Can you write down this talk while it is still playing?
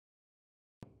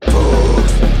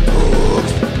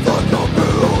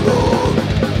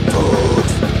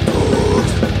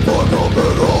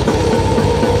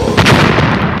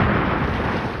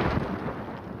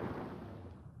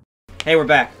Hey, we're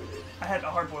back. I had a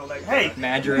hard-boiled egg. Hey!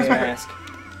 Majora's Mask.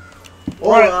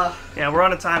 Yeah, we're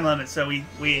on a time limit, so we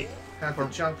have to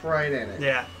jump right in it.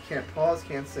 Yeah. Can't pause,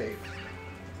 can't save.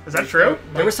 Is that true?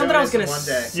 There was something I was gonna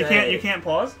say. You can't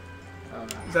pause? Oh,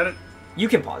 no. Is that it? You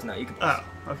can pause. No, you can pause.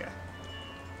 Oh, okay.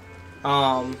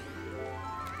 Are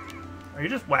you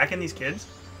just whacking these kids?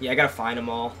 Yeah, I gotta find them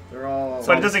all. They're all.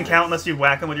 So it doesn't count unless you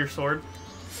whack them with your sword?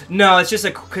 No, it's just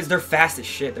like because they're fast as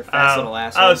shit. They're fast little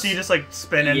assholes. Oh, so you just like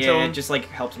spin into them? Yeah, it just like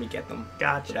helps me get them.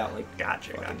 Gotcha. Without, like,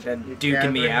 Gotcha.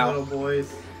 Duking me out. Little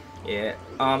boys. Yeah.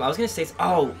 I was gonna say.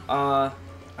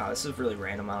 This is really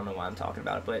random. I don't know why I'm talking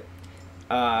about it, but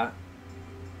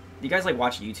you guys like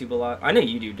watch YouTube a lot? I know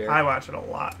you do, Derek. I watch it a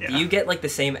lot. Yeah. Do you get like the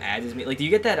same ads as me? Like, do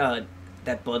you get that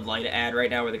Bud Light ad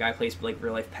right now where the guy plays like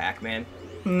real life Pac-Man?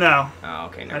 No. Oh,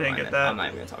 okay. I didn't get that. I'm not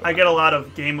even gonna talk about I get a lot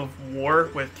of Game of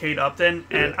War with Kate Upton,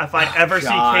 and if I ever see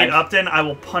Kate Upton, I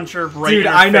will punch her right in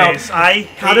her face. I hate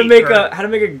how to make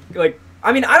a like.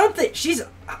 I mean, I don't think she's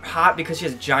hot because she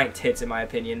has giant tits, in my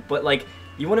opinion. But like,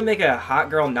 you want to make a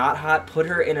hot girl not hot, put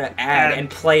her in an ad and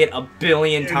play it a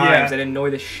billion times and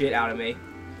annoy the shit out of me.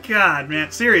 God,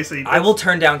 man, seriously. I will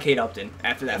turn down Kate Upton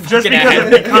after that. Just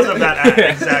because of that ad,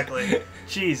 exactly.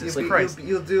 Jesus Christ.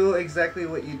 You'll do exactly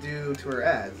what you do to her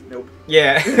ads. Nope.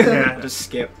 Yeah. Just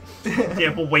skip.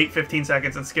 Yeah, we'll wait 15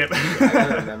 seconds and skip. I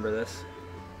gotta remember this.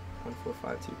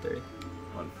 14523.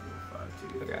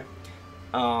 14523. Okay.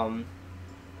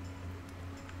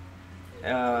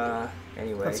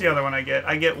 Anyway. That's the other one I get.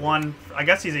 I get one. I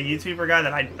guess he's a YouTuber guy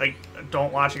that I like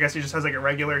don't watch. I guess he just has like a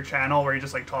regular channel where he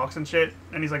just like talks and shit.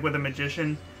 And he's like with a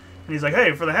magician. And he's like,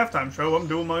 hey, for the halftime show, I'm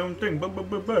doing my own thing. Buh, buh,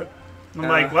 buh, buh. I'm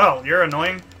like, well, you're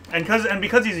annoying. And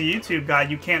because he's a YouTube guy,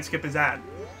 you can't skip his ad.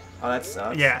 Oh, that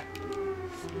sucks. Yeah.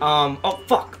 Oh,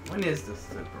 fuck. When is this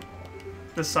Super Bowl?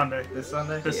 This Sunday. This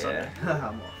Sunday? This Sunday.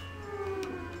 I'm off.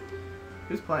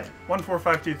 Who's playing?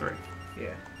 14523.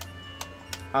 Yeah.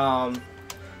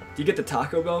 Do you get the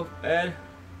Taco Bell ad?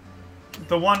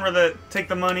 The one where the take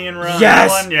the money and run. Yes.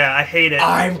 That one? Yeah, I hate it.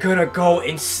 I'm gonna go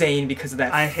insane because of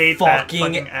that. I hate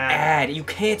fucking that ad. You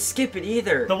can't skip it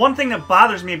either. The one thing that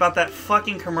bothers me about that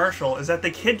fucking commercial is that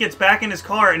the kid gets back in his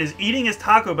car and is eating his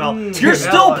Taco Bell. You're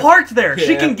still parked there. Yeah.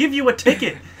 She can give you a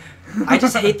ticket. I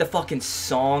just hate the fucking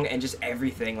song and just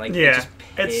everything. Like, yeah, it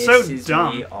just it's so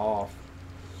dumb. Me off.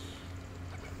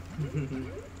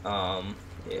 Yeah.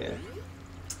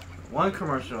 One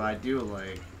commercial I do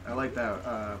like. I like that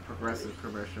progressive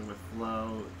commercial with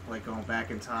Flo, like going back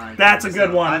in time. That's a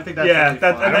good one. I think that's really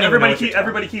fun. And then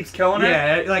everybody keeps killing her.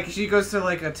 Yeah, like she goes to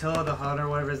like Attila the Hun or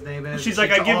whatever his name is. She's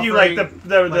like, I give you like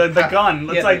the gun.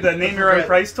 It's like the name your own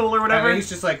price tool or whatever. And he's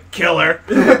just like kill her.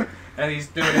 And he's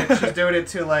doing it. She's doing it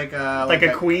to like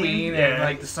a queen. And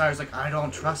like the star's like, I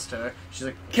don't trust her. She's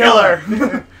like, kill her.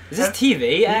 Is this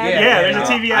TV ad? Yeah, there's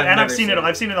a TV ad, and I've seen it.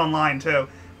 I've seen it online too.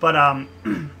 But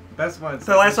Best one.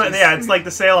 The last one, yeah, it's like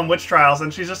the Salem witch trials,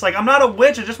 and she's just like, I'm not a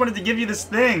witch, I just wanted to give you this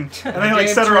thing. And they like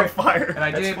set her on fire. And I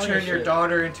didn't turn your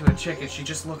daughter into a chicken, she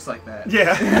just looks like that.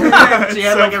 Yeah. She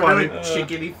had like a really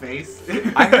chickeny face.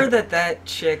 I heard that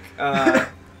chick,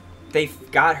 they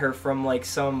got her from like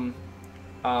some,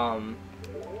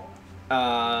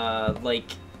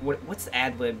 like, what's the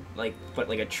ad lib, like, but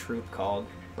like a troupe called?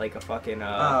 Like a fucking,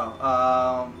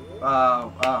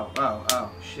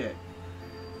 shit.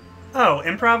 Oh,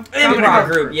 improv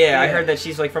group. Yeah, I heard that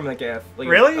she's like from like a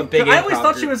really a big. I always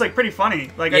thought group. She was like pretty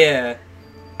funny. Like yeah,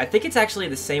 I think it's actually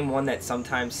the same one that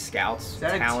sometimes scouts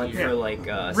talent for like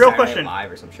Real Saturday question. Night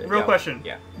Live or some shit. Real question.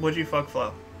 Yeah. Would you fuck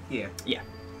Flo? Yeah. Yeah.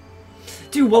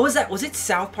 Dude, what was that? Was it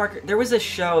South Park? There was a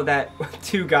show that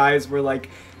two guys were like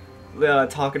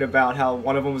talking about how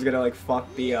one of them was gonna like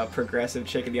fuck the progressive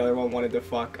chick and the other one wanted to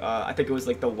fuck I think it was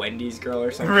like the Wendy's girl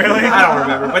or something. Really? I don't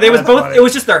remember, but it was both. Funny. It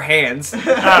was just their hands. They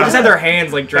just had their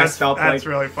hands like dressed up. That's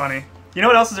really funny. You know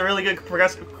what else is a really good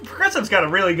progressive? Progressive's got a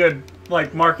really good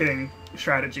like marketing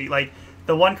strategy. Like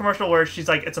the one commercial where she's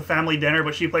like, it's a family dinner,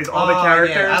 but she plays all the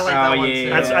characters. Yeah, I like that one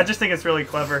too. I just think it's really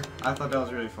clever. I thought that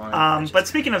was really funny. But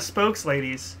speaking of spokes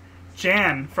ladies,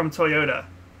 Jan from Toyota.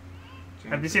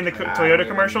 Have you seen the Toyota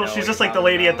commercial? She's just like the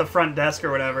lady at the front desk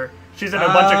or whatever. She's in a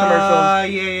bunch of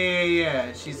commercials.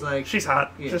 Yeah. She's like... She's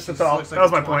hot. Yeah, just she all. Looks like that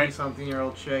was my point.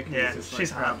 20-something-year-old chick. Yeah, just,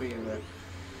 she's like, hot. Probably into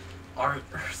art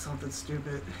or something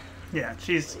stupid. Yeah,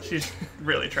 she's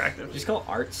really attractive. Just call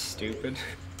art stupid.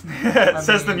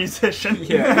 Says the musician.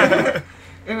 Yeah.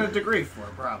 In a degree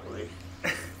form, probably.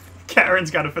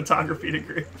 Karen's got a photography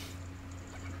degree.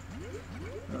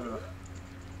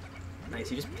 Nice,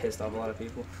 you just pissed off a lot of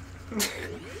people.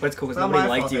 But it's cool because nobody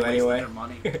liked you anyway.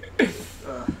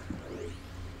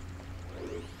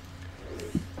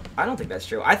 I don't think that's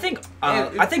true. I think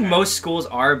Yeah, I think most schools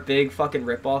are a big fucking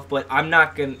ripoff, but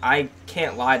I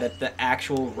can't lie that the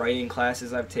actual writing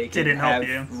classes I've taken Didn't help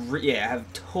you.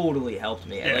 Have totally helped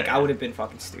me. Yeah, Like yeah. I would have been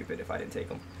fucking stupid if I didn't take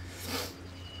them.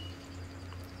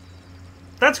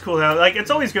 That's cool though. Like it's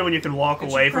always good when you can walk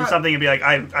It's away your from pro- something and be like,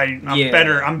 I'm Yeah.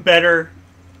 better. I'm better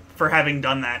for having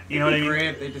done that. You know what I It'd be mean? great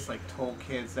if they just like told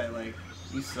kids that like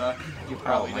you suck. You Oh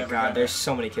probably my never god, got there's it.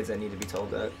 so many kids that need to be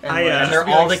told that. And, I, like, and just they're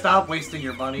be all like, the- stop wasting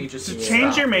your money. Just To Yeah.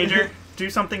 change stop. your major, do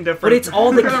something different. But it's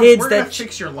all the We're gonna- kids we're gonna that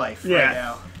fix your life Yeah. right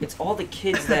now. it's all the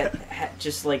kids that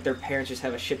just like their parents just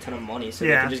have a shit ton of money, so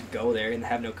they Yeah. can just go there and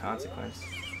have no consequence.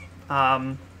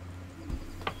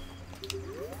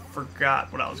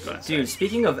 Forgot what I was going to say. Dude,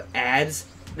 speaking of ads,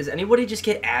 does anybody just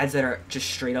get ads that are just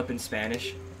straight up in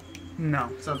Spanish? No.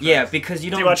 Sometimes. Yeah, because you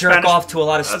Do don't you watch jerk Spanish- off to a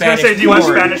lot of I was going Spanish to say, do you watch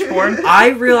porn. Spanish porn? I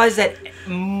realize that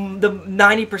the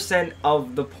 90%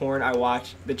 of the porn I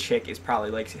watch, the chick is probably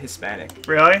like Hispanic.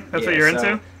 Really? That's what Yeah, you're so-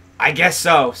 into? I guess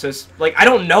so. So like I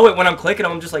don't know it when I'm clicking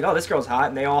them. I'm just like, oh, this girl's hot,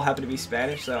 and they all happen to be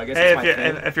Spanish. So I guess Hey, it's my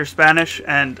thing. if you're Spanish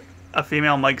and a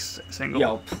female Mike's single.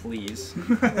 Yo, please.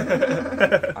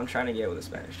 I'm trying to get with a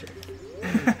Spanish chick.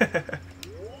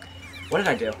 What did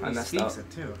I do? I He messed speaks up.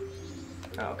 it too.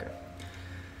 Oh, okay.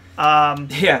 Um,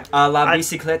 Yeah, la I-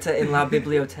 bicicleta en la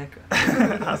biblioteca.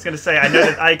 I was going to say, I know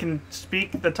that I can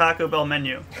speak the Taco Bell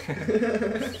menu.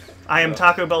 I am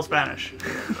Taco Bell Spanish. You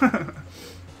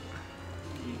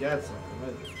got something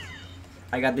with it.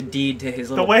 I got the deed to his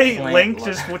The little way plant Link lo-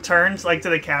 just turns like to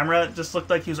the camera, it just looked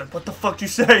like he was like, "What the fuck you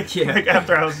say?" Yeah. Like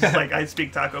after I was just like, "I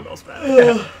speak Taco Bell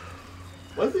Spanish."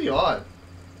 What's he on?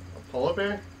 A polar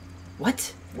bear?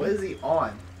 What? What is he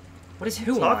on? What is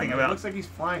who Talking on? about- It looks like he's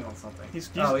flying on something. He's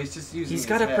just using. He's his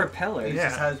got a head. propeller. He Yeah,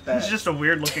 just has bags. he's just a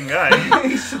weird looking guy.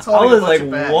 He's just I holding was a like, bunch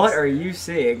of bags. what are you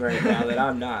seeing right now that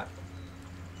I'm not?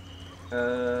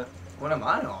 What am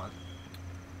I on?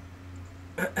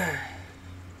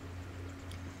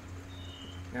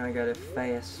 Now I gotta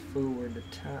fast forward the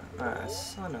time. Ah,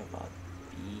 son of a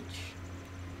bitch.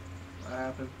 What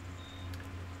happened?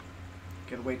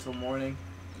 Gotta wait till morning.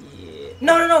 Yeah.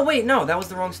 No, wait, no, that was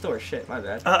the wrong store. Shit, my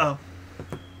bad. Uh oh,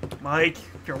 Mike,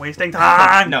 you're wasting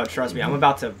time. No, trust me, I'm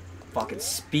about to fucking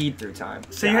speed through time.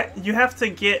 So you have to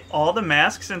get all the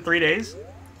masks in 3 days.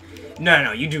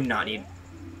 No, you do not need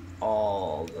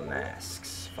all the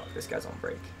masks. Fuck, this guy's on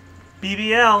break.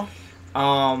 BBL.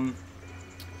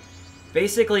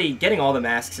 Basically, getting all the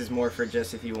masks is more for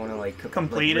just if you want to like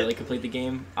Complete it. really complete the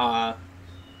game.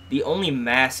 The only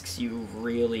masks you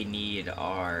really need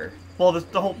are. Well,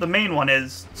 the main one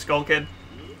is Skull Kid.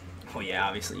 Oh yeah,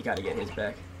 obviously you gotta get his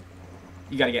back.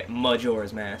 You gotta get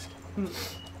Majora's mask.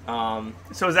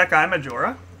 So is that guy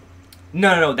Majora?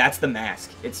 No, that's the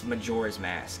mask. It's Majora's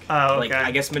mask. Oh, Like, okay.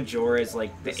 I guess Majora is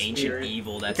like the The ancient spirit.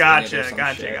 evil that's in it or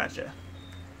some shit. Gotcha.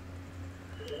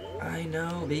 I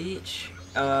know, beach.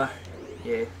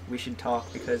 Yeah, we should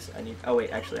talk because I need. Oh wait,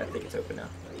 actually, I think it's open now.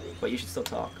 But you should still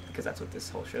talk because that's what this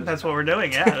whole show is. That's what we're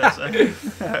doing. Yeah. That's,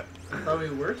 I thought we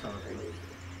were talking.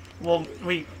 well,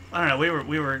 I don't know.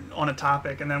 We were on a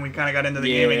topic and then we kind of got into the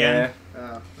game again.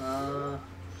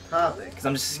 Topic. Because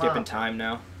I'm just skipping Mom. time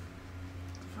now.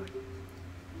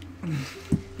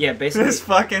 Yeah, basically. This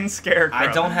fucking scarecrow.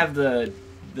 I don't have the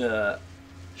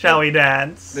Shall we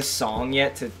dance? song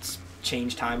yet to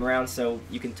change time around, so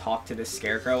you can talk to this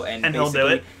scarecrow and And he'll do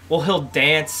basically- it? Well, he'll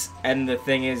dance, and the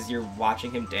thing is, you're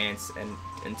watching him dance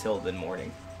until the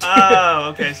morning. Oh,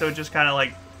 okay. So it just kind of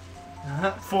like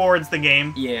forwards the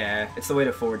game. Yeah, it's the way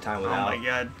to forward time Oh without my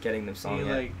god. getting them He, song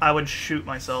yet. like, I would shoot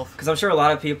myself. Because I'm sure a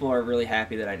lot of people are really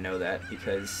happy that I know that,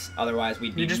 because otherwise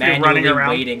we'd be You'd just be manually running around.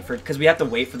 waiting for, because we have to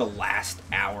wait for the last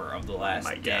hour of the last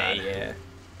my day. God. Yeah.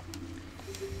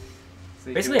 so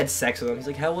you Basically, I had sex with him. He's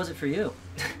like, "How was it for you?"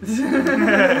 Let's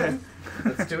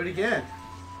do it again.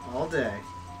 All day.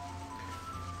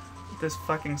 This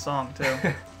fucking song too.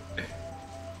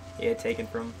 Yeah, taken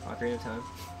from Ocarina of Time.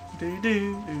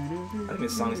 I think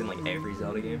this song's in like every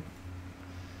Zelda game.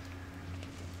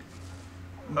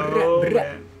 Oh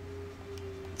man.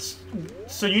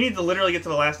 So you need to literally get to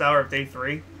the last hour of day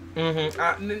 3.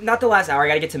 Mm-hmm. Not the last hour. I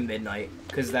gotta get to midnight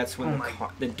because that's when Oh the, my-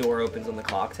 the door opens on the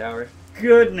clock tower.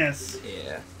 Goodness.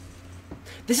 Yeah.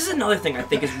 This is another thing I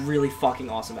think is really fucking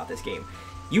awesome about this game.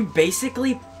 You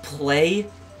basically play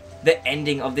the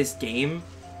ending of this game,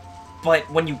 but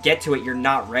when you get to it, you're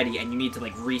not ready and you need to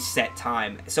like reset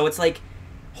time. So it's like,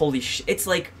 holy shit! It's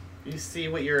like, You see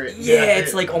what you're. yeah,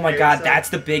 it's like, oh my prepare god, yourself. that's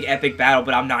the big epic battle,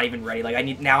 but I'm not even ready.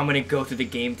 Like now I'm gonna go through the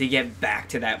game to get back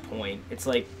to that point. It's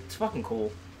like, it's fucking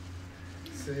cool.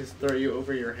 So just throw you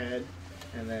over your head,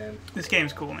 and then This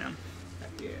game's cool, man.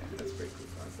 yeah, that's pretty cool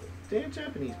concept. Damn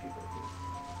Japanese people.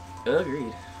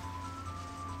 Agreed.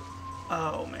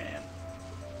 Oh man.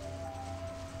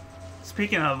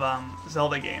 Speaking of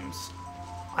Zelda games,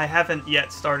 I haven't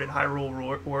yet started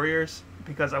Hyrule Warriors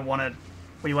because I want to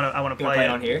play it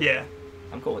on here? Yeah.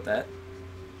 I'm cool with that.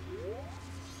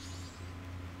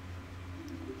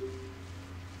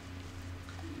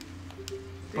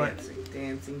 But-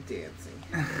 Dancing.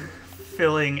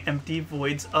 Filling empty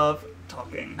voids of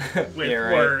talking with Yeah,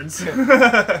 right. words.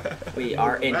 We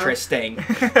are interesting.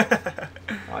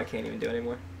 Oh, I can't even do it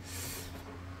anymore.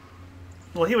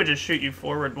 Well, he would just shoot you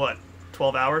forward, what,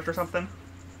 12 hours or something?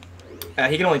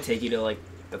 He can only take you to like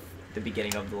the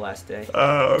beginning of the last day.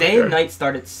 Oh, Day and night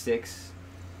start at 6,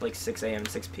 like 6 a.m.,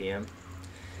 6 p.m.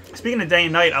 Speaking of day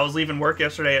and night, I was leaving work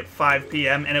yesterday at 5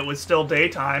 p.m. and it was still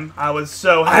daytime. I was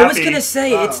so happy. I was gonna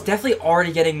say Oh. it's definitely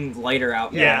already getting lighter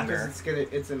out Yeah. longer. Because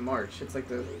it's in March. It's like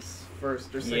the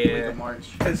first or second Yeah. week of March.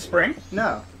 It's spring?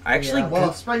 No. I actually,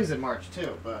 Well, spring's in March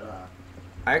too, but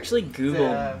I actually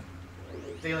googled.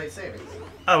 daylight savings.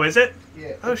 Oh, is it?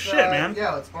 Yeah. Oh, it's, shit, man.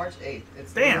 Yeah, it's March 8th.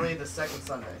 It's Damn. literally the second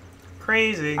Sunday.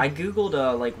 Crazy. I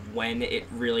googled like when it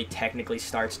really technically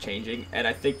starts changing, and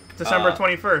I think December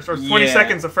 21st, or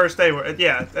 22nd is the first day.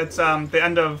 Yeah, it's the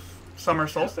end of summer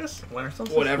solstice? Winter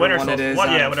solstice? whatever Winter one solstice. it is. What-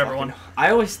 I yeah, don't whatever fucking one. know.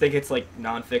 I always think it's like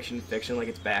non-fiction, fiction, like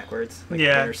it's backwards. Like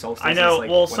Yeah, winter solstice I know. is, like,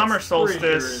 Well, when summer it's-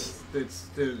 solstice. It's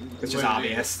just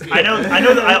obvious. I know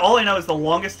that all I know is the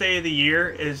longest day of the year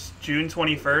is June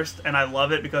 21st, and I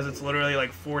love it because it's literally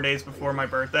like 4 days before my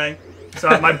birthday. So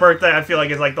my birthday, I feel like,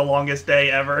 is like the longest day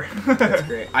ever. That's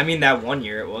great. I mean, that one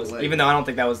year it was, Like- even though I don't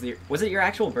think that was the. Was it your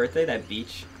actual birthday? That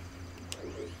beach?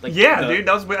 Like Yeah, dude,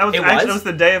 that was actually it was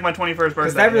the day of my 21st birthday.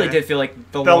 Because that really yeah. did feel like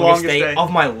the The longest longest day day.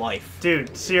 of my life.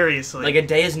 Dude, seriously. Like a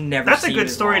day has never. That's a seemed good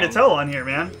as story to long. tell on here,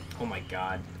 man. Oh my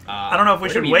god. I don't know if we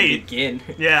where should do wait. Begin?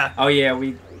 Yeah. Oh yeah,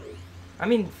 we. I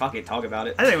mean, fuck it, talk about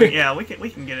it. I think we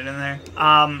can get it in there.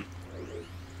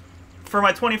 For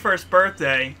my 21st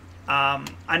birthday,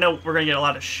 I know we're gonna get a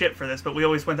lot of shit for this, but we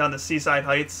always went down to Seaside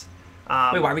Heights.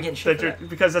 Wait, why are we getting shit for that?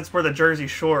 Because that's where the Jersey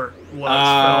Shore was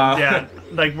Oh. filmed. Yeah,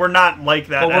 like we're not like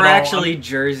that. But at we're all. actually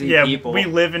Jersey yeah, people. we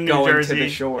live in New going Jersey. to the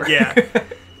shore. Yeah,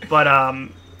 but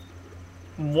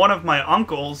one of my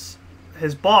uncles,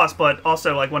 his boss, but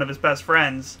also like one of his best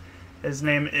friends, his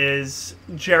name is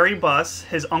Jerry Buss.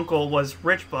 His uncle was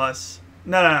Rich Buss.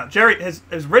 No. Jerry, his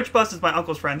Rich Buss is my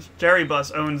uncle's friend. Jerry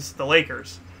Buss owns the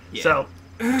Lakers. Yeah. So,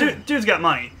 dude's got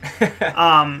money.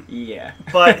 Yeah.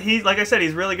 But he, like I said,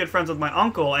 he's really good friends with my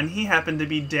uncle, and he happened to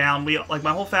be down.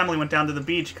 My whole family went down to the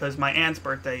beach because my aunt's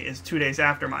birthday is 2 days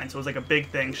after mine, so it was like a big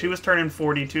thing. She was turning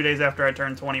 40 2 days after I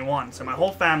turned 21, so my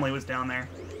whole family was down there.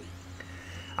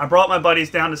 I brought my buddies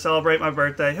down to celebrate my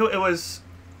birthday. It was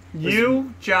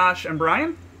you, Josh, and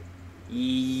Brian?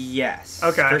 Yes.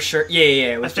 Okay. For sure.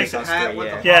 Yeah. It was I think just us Pat three.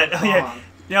 went Yeah. to Hong Yeah. Kong.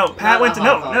 No, Pat Not went to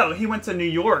Hong Kong. no, he went to New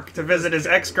York to visit his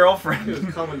ex-girlfriend. He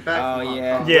was coming back Oh, from Hong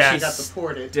yeah. Kong. Yeah. She got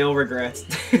deported. Still regrets.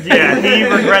 Yeah, he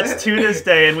regrets to this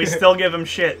day, and we still give him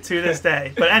shit to this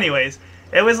day. But anyways,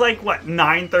 it was like, what,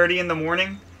 9:30 in the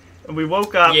morning? And we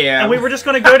woke up, Yeah. and we were just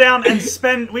going to go down and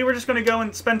spend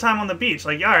time on the beach.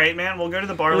 Like, all right, man, we'll go to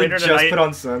the bar We later just tonight. put on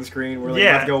sunscreen. We're like,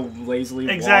 Yeah. let's go lazily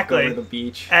Exactly. walk over the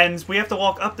beach. And we have to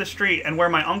walk up the street, and where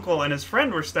my uncle and his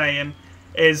friend were staying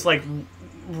is, like,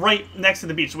 right next to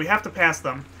the beach. So we have to pass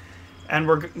them. And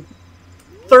we're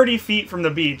 30 feet from the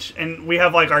beach, and we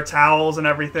have, like, our towels and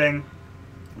everything.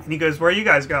 And he goes, "Where are you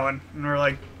guys going?" And we're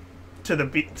like, to the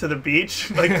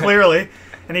beach, like, clearly.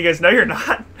 And he goes, "No, you're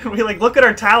not." And we, like, look at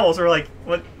our towels. We're like,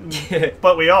 "What?"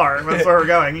 But we are. That's where we're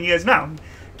going. And he goes, "No,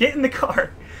 get in the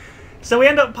car." So we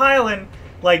end up piling,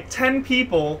 like, 10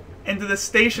 people into the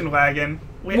station wagon.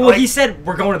 Well, he said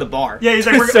we're going to the bar. Yeah, he's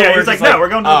like, So we're he's like, just "No, we're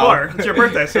going to the oh. bar. It's your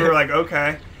birthday." So we're like,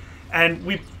 "Okay." And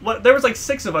there was like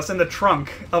 6 of us in the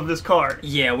trunk of this car.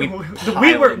 Yeah, we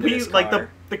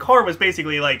the car was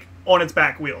basically like on its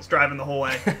back wheels, driving the whole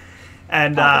way.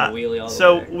 And Popping a wheelie all the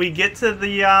so way there. we get to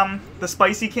the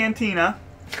Spicy Cantina,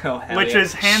 Oh, hell which yeah.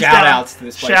 is hands Shout down. outs to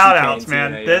the Spicy Shout outs, Cantina,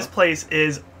 man. yo. This place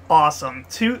is awesome.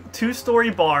 Two-story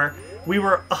bar. We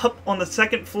were up on the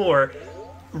 2nd floor,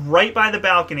 right by the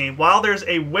balcony, while there's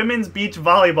a women's beach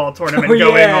volleyball tournament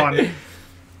going on.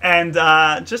 And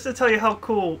just to tell you how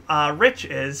cool Rich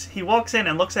is, he walks in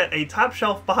and looks at a top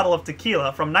shelf bottle of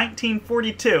tequila from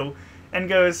 1942 and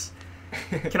goes,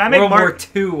 "Can I make World War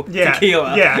II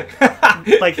tequila?" Yeah,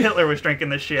 like Hitler was drinking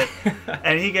this shit.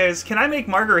 And he goes, "Can I make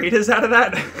margaritas out of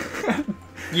that?"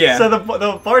 Yeah. So the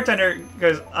bartender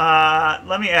goes,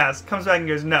 "Let me ask." Comes back and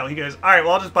goes, "No." He goes, "All right,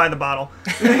 well, I'll just buy the bottle."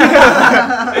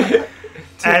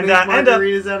 And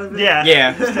margaritas out of it? Yeah.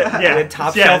 Yeah. The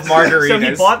top shelf margaritas. So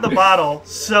he bought the bottle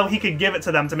so he could give it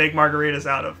to them to make margaritas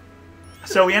out of.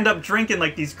 So we end up drinking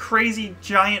like these crazy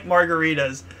giant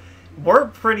margaritas. We're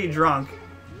pretty drunk.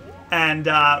 And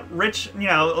Rich, you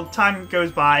know, time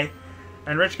goes by.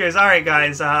 And Rich goes, all right,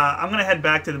 guys, I'm going to head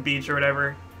back to the beach or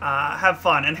whatever. Have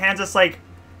fun. And hands us like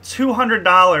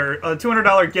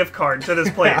 $200 gift card to this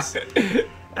place.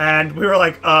 And we were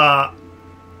like,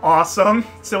 awesome.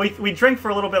 So we drink for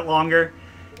a little bit longer.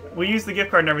 We used the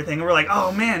gift card and everything. And we're like,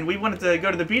 oh man, we wanted to go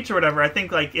to the beach or whatever. I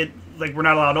think like we're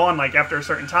not allowed on like after a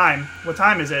certain time. What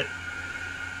time is it?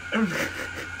 And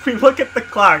we look at the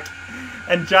clock,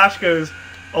 and Josh goes,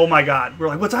 oh my god. We're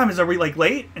like, what time is it? Are we like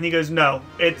late? And he goes, no,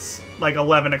 it's like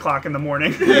 11 o'clock in the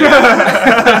morning.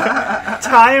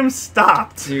 Time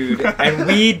stopped. Dude, and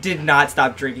we did not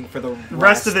stop drinking for the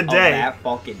rest of the day. That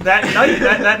fucking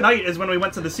that night is when we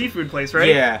went to the seafood place, right?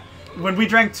 Yeah. When we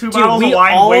drank 2 Dude, bottles of we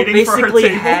wine all waiting for our basically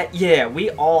table. we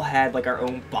all had like our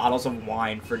own bottles of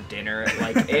wine for dinner.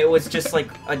 Like it was just like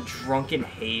a drunken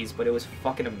haze, but it was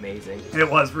fucking amazing.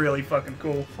 It was really fucking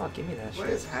cool. Fuck, give me that shit. What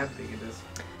is happening in this?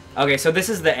 Okay, so this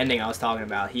is the ending I was talking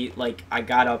about. I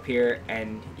got up here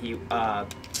and the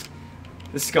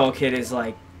Skull Kid is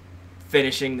like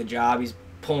finishing the job. He's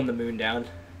pulling the moon down,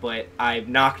 but I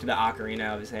knocked the ocarina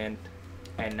out of his hand,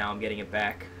 and now I'm getting it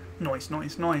back. Noise.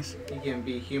 He can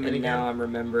be human And again. now I'm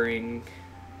remembering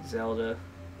Zelda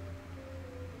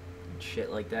and shit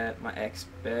like that. My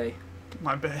ex-bae.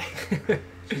 My bad.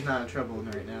 She's not in trouble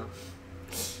right now.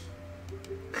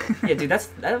 Yeah, dude, that's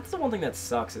the one thing that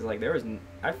sucks is like there was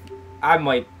I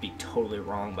might be totally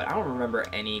wrong, but I don't remember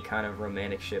any kind of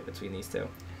romantic shit between these two.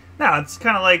 No, it's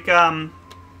kind of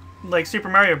like Super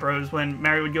Mario Bros. When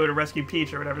Mario would go to rescue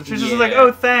Peach or whatever. She's just like,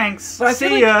 oh, thanks. But I See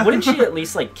feel ya. like, wouldn't she at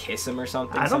least like kiss him or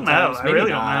something? I don't sometimes? know. I Maybe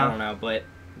really not. don't know. I don't know, but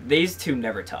these two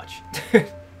never touch.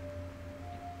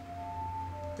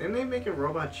 Didn't they make a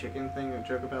robot chicken thing and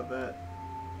joke about that?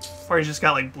 Or he's just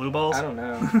got like blue balls. I don't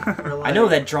know. Or, like... I know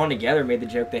that Drawn Together made the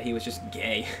joke that he was just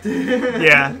gay.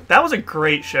 Yeah, that was a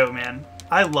great show, man.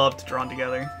 I loved Drawn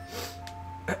Together.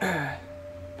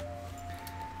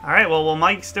 All right, well, while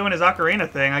Mike's doing his ocarina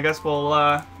thing, I guess we'll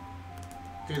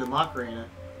Do the Macarena.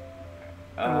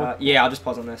 Yeah, I'll just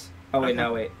pause on this. Oh wait, Okay.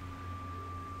 no, wait.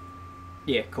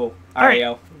 Yeah, cool. All All right. right,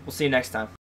 yo. We'll see you next time.